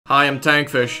Hi, I'm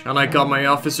Tankfish, and I got my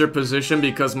officer position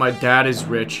because my dad is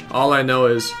rich. All I know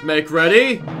is, make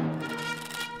ready,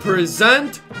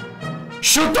 present,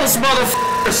 shoot those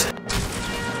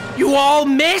motherfuckers! You all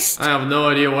missed? I have no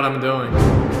idea what I'm doing.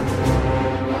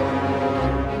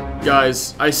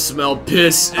 Guys, I smell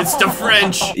piss. It's the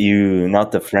French. You,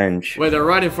 not the French. Wait, they're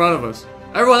right in front of us.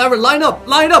 Everyone, line up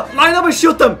and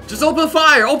shoot them. Just open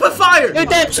fire, open fire.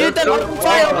 Shoot them, open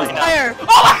fire. Oh my god,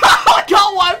 I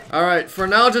got one. All right, for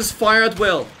now, just fire at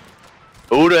will.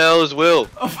 Who the hell is Will?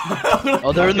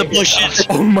 Oh, they're in the bushes.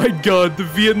 Oh my god, the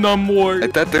Vietnam War. I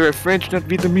thought they were French, not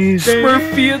Vietnamese. We're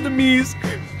Vietnamese.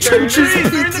 Trenches,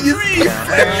 PTSD,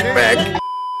 flashback.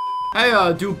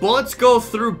 Hey, do bullets go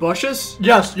through bushes?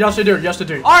 Yes, they do. Yes, they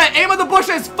do. All right, aim at the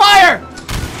bushes. Fire!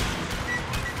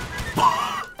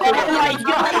 Oh my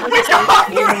god!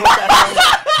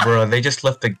 Bro, they just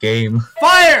left the game.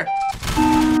 Fire!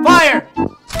 Fire!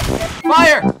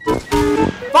 Fire!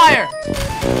 Fire!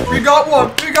 We got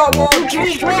one. We got one. We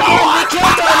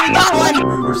got one! We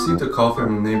received a call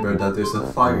from a neighbor that there's a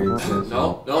fire incident.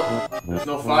 No, there's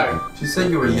no fire. She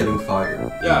said you were getting fire.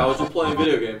 Yeah, I was just playing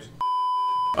video games.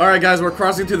 Alright guys, we're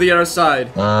crossing to the other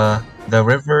side. The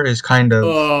river is kind of...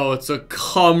 Oh, it's a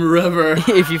cum river.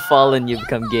 If you fall in, you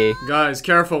become gay. Guys,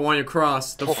 careful when you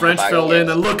cross. The French filled in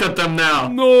and look at them now.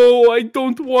 No, I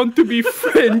don't want to be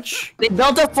French. They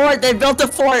built a fort,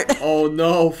 Oh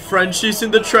no, Frenchies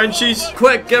in the trenches.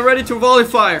 Quick, get ready to volley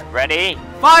fire. Ready?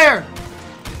 Fire!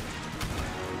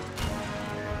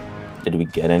 Did we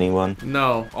get anyone?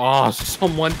 No. Oh,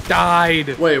 someone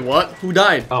died. Wait, what? Who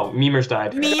died? Oh, memers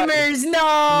died. Memers, no!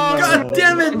 God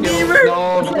damn it, Memer!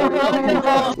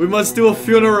 No. We must do a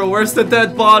funeral. Where's the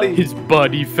dead body? His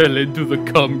body fell into the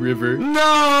cum river.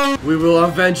 No! We will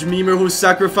avenge Memer who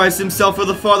sacrificed himself for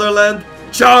the fatherland.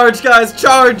 Charge, guys,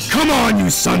 charge! Come on, you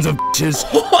sons of bitches.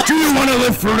 Do you want to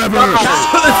live forever?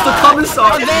 It's the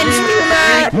commissar! Avenge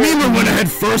Memer! Memer went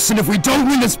ahead first, and if we don't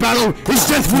win this battle, his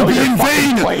death will be in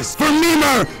vain. For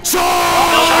Memer,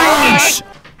 charge!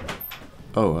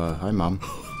 Oh, hi, Mom.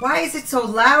 Why is it so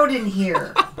loud in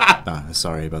here?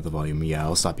 Sorry about the volume. Yeah,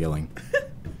 I'll stop yelling.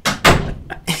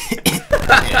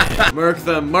 Mark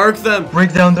them, mark them!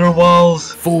 Break down their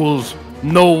walls. Fools,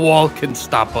 no wall can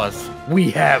stop us.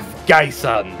 We have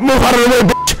Gaisan.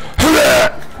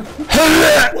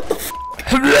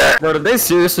 Bro, did they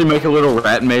seriously make a little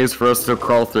rat maze for us to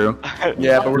crawl through?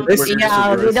 Yeah, but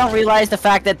Yeah, they don't realize the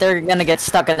fact that they're gonna get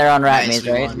stuck in their own rat maze,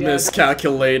 right?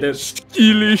 Miscalculated.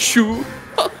 Ilishu.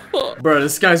 Bro,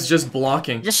 this guy's just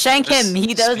blocking. Just shank him.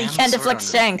 He can't deflect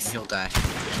shanks. He'll die.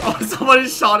 Oh, somebody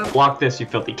shot him. Block this, you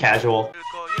filthy casual.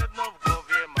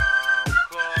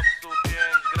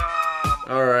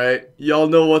 Alright, y'all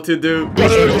know what to do.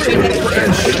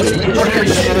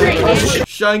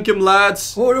 Shank him,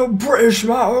 lads. Oh, no British,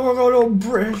 man. Oh, no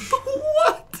British.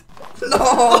 What? No.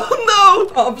 Oh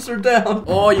no! Pumps are down.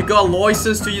 Oh, you got a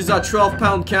license to use that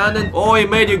 12-pound cannon? Oi,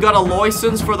 mate, you got a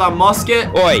license for that musket?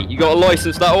 Oi, you got a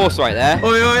license that horse right there?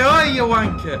 Oi, you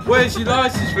wanker. Where's your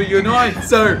license for your knife?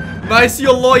 Sir, may I see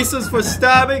your license for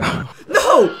stabbing?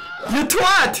 No! You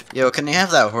twat! Yo, can you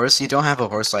have that horse? You don't have a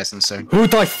horse license, sir. Who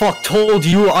the fuck told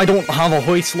you I don't have a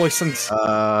horse license?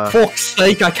 Fuck's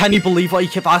sake, I can't believe why you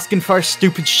keep asking for a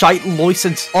stupid shite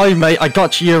license. Aye mate, I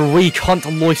got you your weak hunt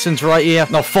license right here.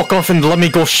 Now fuck off and let me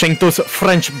go shank those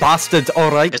French bastards,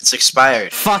 alright? It's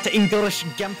expired. Fat English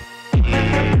gimp.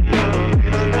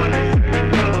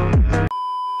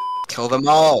 Kill them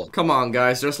all. Come on,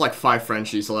 guys, there's like 5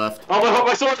 Frenchies left. Oh,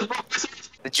 my sword!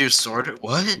 Did you sword it?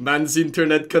 What? Man's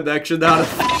internet connection out of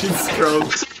fucking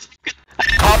stroke.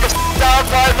 Calm the down,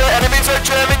 Private. Enemies are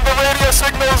jamming the radio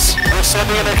signals. We're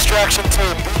sending an extraction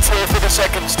team. ETA for the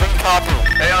seconds. Take copy.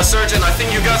 Hey, Surgeon, I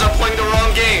think you guys are playing the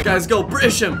wrong game. Guys, go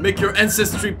British him. Make your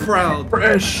ancestry proud.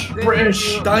 British.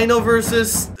 Dino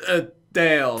versus,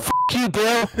 Dale. You,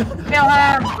 Bill.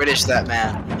 British that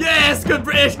man. Yes, good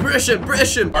British. British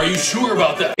him. Are you sure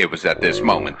about that? It was at this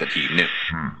moment that he knew.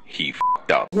 He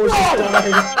f***ed up.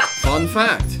 Fun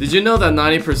fact. Did you know that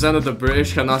 90% of the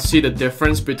British cannot see the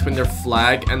difference between their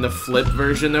flag and the flip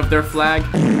version of their flag?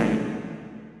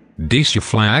 This your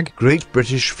flag? Great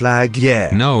British flag, yeah.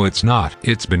 No, it's not.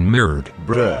 It's been mirrored.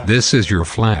 Bruh. This is your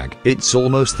flag. It's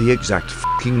almost the exact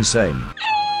f***ing same.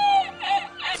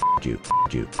 F*** you.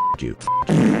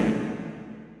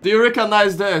 Do you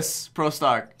recognize this, Pro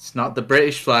Stark? It's not the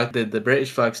British flag. The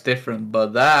British flag's different,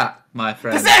 but that, my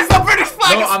friend. This is the British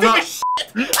flag! No, I'm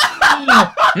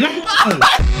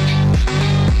not.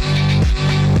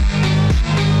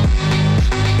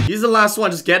 He's He's the last one.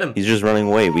 Just get him. He's just running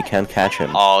away. We can't catch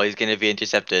him. Oh, he's gonna be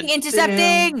intercepted.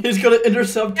 Intercepting! He's gonna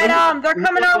intercept Get him! They're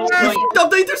coming our way!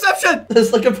 Stop the interception!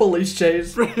 It's like a police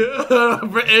chase.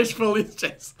 British police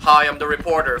chase. Hi, I'm the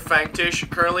reporter, Fangtish.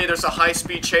 Currently, there's a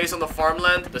high-speed chase on the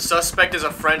farmland. The suspect is a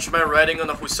Frenchman riding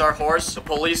on a hussar horse. The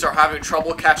police are having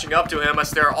trouble catching up to him as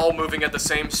they're all moving at the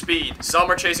same speed. Some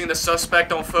are chasing the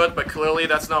suspect on foot, but clearly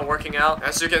that's not working out.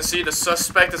 As you can see, the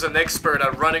suspect is an expert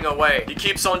at running away. He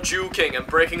keeps on juking and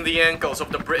breaking the ankles of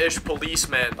the British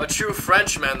policeman. A true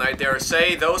Frenchman, I dare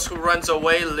say. Those who runs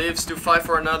away lives to fight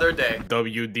for another day.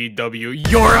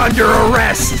 WDW, you're under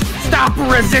arrest! Stop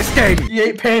resisting! He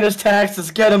ain't paying his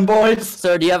taxes. Get him, boys.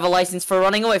 Sir, do you have a license for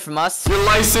running away from us? Your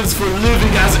license for living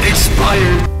has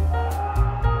expired.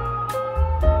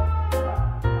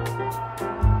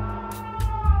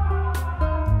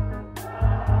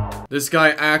 This guy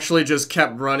actually just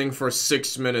kept running for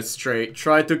 6 minutes straight.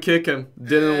 Tried to kick him.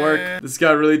 Didn't work. This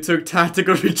guy really took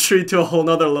tactical retreat to a whole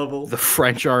nother level. The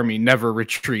French army never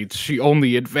retreats. She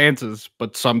only advances,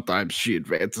 but sometimes she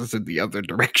advances in the other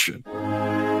direction.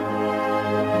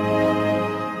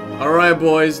 Alright,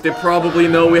 boys, they probably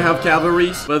know we have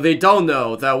cavalries, but they don't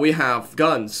know that we have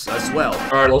guns as well.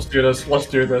 Alright, let's do this. Let's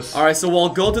do this. Alright, so we'll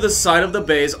go to the side of the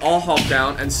base, all hop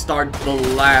down, and start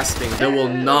blasting. They will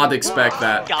not expect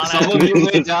that. Some of you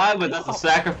may die, but that's a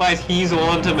sacrifice he's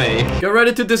willing to make. Get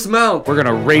ready to dismount. We're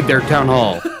gonna raid their town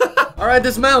hall. Alright,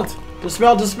 dismount.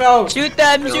 Dismount, dismount. Shoot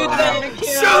them, shoot them!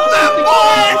 Shoot them,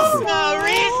 boys!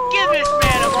 Give this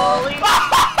man a volley!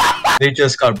 They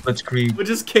just got blitzkrieg. We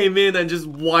just came in and just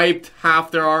wiped half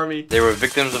their army. They were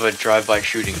victims of a drive-by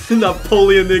shooting.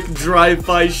 Napoleonic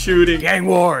drive-by shooting. Gang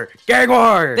war! Gang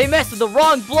war! They messed with the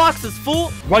wrong blocks, this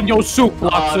fool! Run your soup,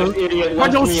 Bloxer!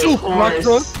 Run your soup,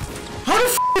 Bloxer! How the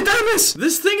f did that miss?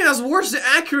 This thing has worse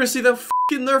accuracy than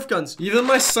f***ing Nerf guns. Even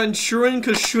my Centurion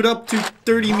could shoot up to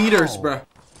 30 meters, bruh.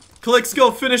 Clicks, go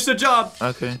finish the job.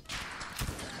 Okay.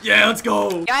 Yeah, let's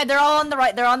go. Yeah, they're all on the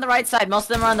right. They're on the right side.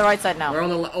 Most of them are on the right side now. We're on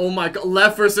the oh my god,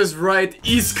 left versus right,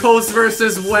 East Coast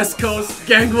versus West Coast.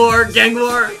 Gang war, gang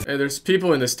war. Hey, there's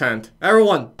people in this tent.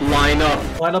 Everyone, line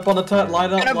up. Line up on the tent.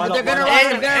 Line up. They're gonna rush.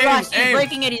 They're gonna rush. He's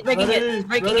breaking it. He's breaking it. He's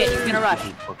breaking it. He's gonna rush.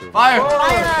 Fire!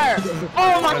 Fire!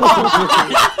 Oh my god!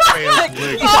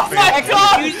 Oh my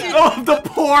god! Oh, the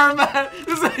poor man.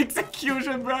 This is an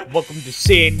execution, bro. Welcome to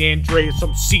San Andreas.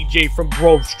 I'm CJ from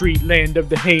Grove Street, land of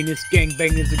the heinous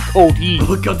gangbangers and cold heat.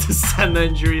 Welcome to San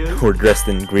Andreas. We're dressed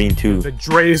in green too. The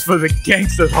Dre's for the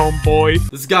gangsters, homeboy.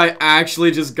 This guy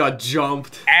actually just got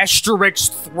jumped. Asterix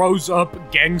throws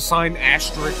up gang sign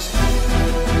asterisk.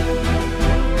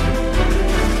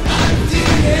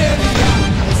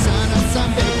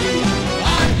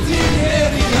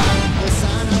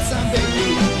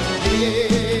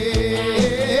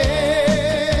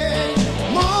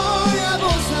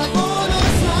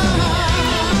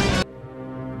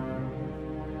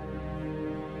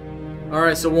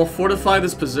 Alright, so we'll fortify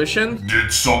this position.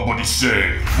 Did somebody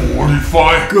say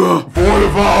fortify?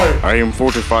 Fortify! I am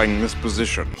fortifying this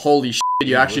position. Holy shit,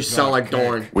 you actually sound like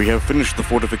Dorn. We have finished the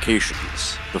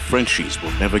fortifications. The Frenchies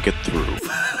will never get through.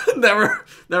 Never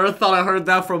thought I heard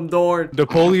that from Dorn.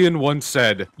 Napoleon once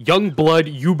said, "Young blood,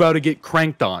 you about to get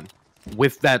cranked on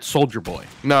with that soldier boy."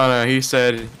 No, he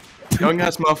said, "Young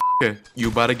ass motherfucker, you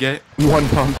about to get one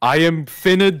pump. I am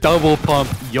finna double pump,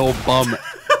 yo bum."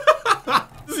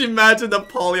 Just imagine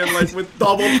Napoleon like with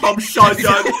double pump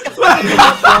shotgun on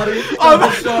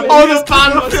the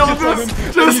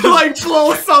battlefield, just like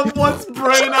blow someone's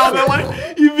brain out and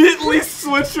like immediately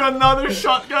switch to another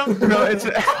shotgun. No,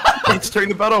 it's during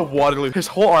the Battle of Waterloo. His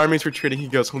whole army's retreating. He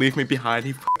goes, "Leave me behind."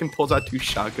 He fucking pulls out 2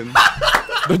 shotguns.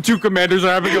 The 2 commanders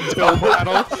are having a pill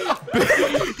battle.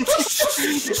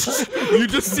 You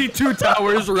just see 2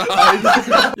 towers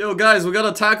rise. Yo, guys, we got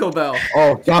a Taco Bell.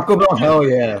 Oh, Taco Bell, hell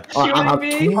yeah.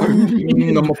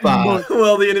 Number 5.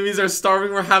 Well, the enemies are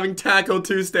starving. We're having Taco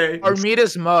Tuesday. Our meat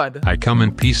is mud. I come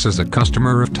in peace as a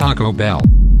customer of Taco Bell.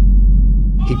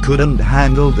 He couldn't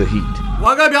handle the heat.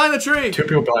 One guy behind the tree. 2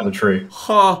 people behind the tree.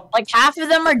 Huh. Like half of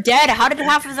them are dead. How did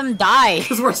half of them die?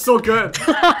 Because we're so good.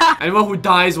 Anyone who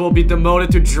dies will be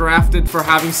demoted to drafted for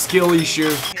having skill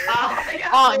issues.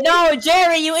 Oh no,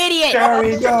 Jerry, you idiot!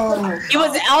 Jerry, no! He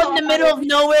was out in the middle of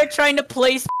nowhere trying to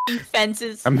place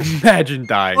fences. Imagine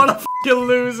dying. What a fucking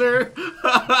loser.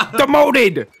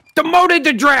 Demoted! Demoted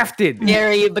to drafted!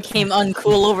 Jerry, you became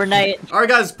uncool overnight. Alright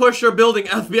guys, push your building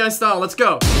FBI style. Let's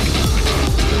go.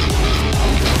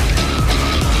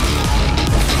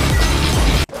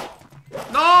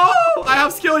 No! I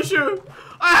have skill issue.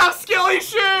 I have skilly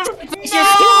shoe! Skilly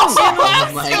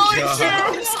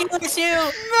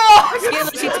shoe! No!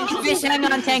 Skilly shoe! Tank fish, hang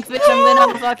on, tank fish, I'm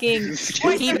gonna fucking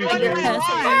keep your ass.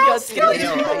 I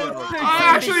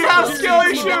actually have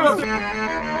skilly shoe!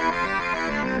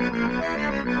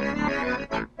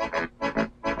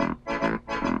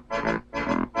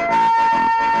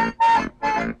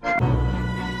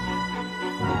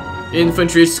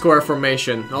 Infantry square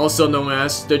formation, also known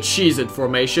as the Cheez-It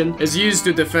formation, is used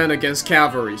to defend against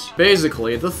cavalries.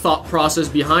 Basically, the thought process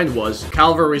behind was,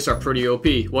 cavalries are pretty OP.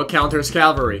 What counters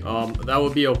cavalry? That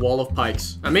would be a wall of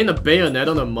pikes. I mean, a bayonet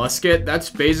on a musket, that's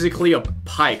basically a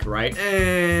pike, right?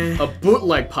 A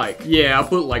bootleg pike. Yeah, a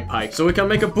bootleg pike. So we can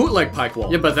make a bootleg pike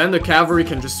wall. Yeah, but then the cavalry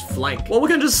can just flank. Well, we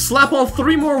can just slap on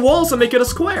 3 more walls and make it a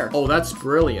square. Oh, that's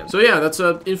brilliant. So yeah, that's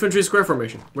a infantry square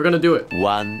formation. We're gonna do it.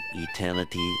 One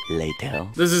eternity later.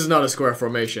 This is not a square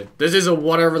formation. This is a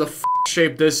whatever the f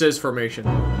shape this is formation.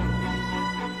 They're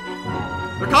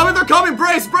coming, they're coming!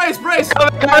 Brace, brace, brace!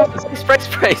 Coming. Brace.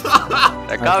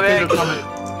 They're coming.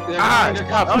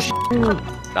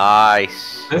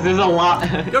 Nice. This is a lot.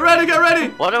 Get ready, get ready!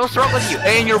 What else wrong with you?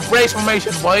 In your brace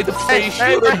formation, why the f are you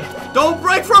shooting? Don't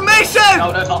break formation!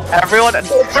 No, that's all. Everyone,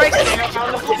 don't break it!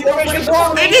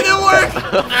 It didn't work!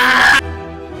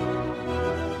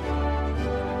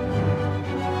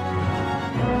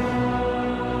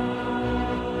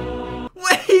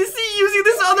 Wait, is he using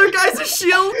this other guy's as a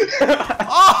shield?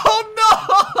 Oh no!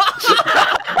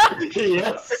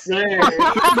 Yes, sir.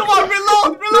 Come on,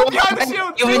 reload behind the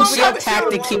shield! Human shield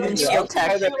tactic, human shield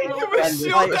tactic. Human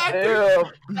shield tactic!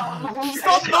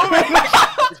 Stop moving!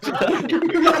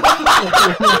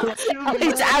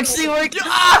 It's actually working!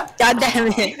 God damn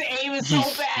it! His aim is so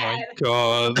bad! My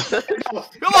god.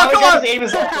 Come on, come on! His aim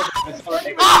is so bad.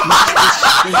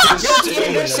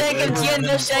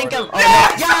 Tien, shank him!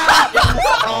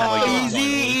 Oh,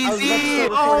 easy!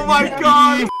 Oh my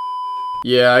god!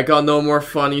 Yeah, I got no more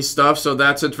funny stuff, so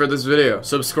that's it for this video.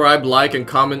 Subscribe, like, and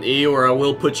comment E, or I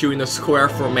will put you in a square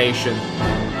formation.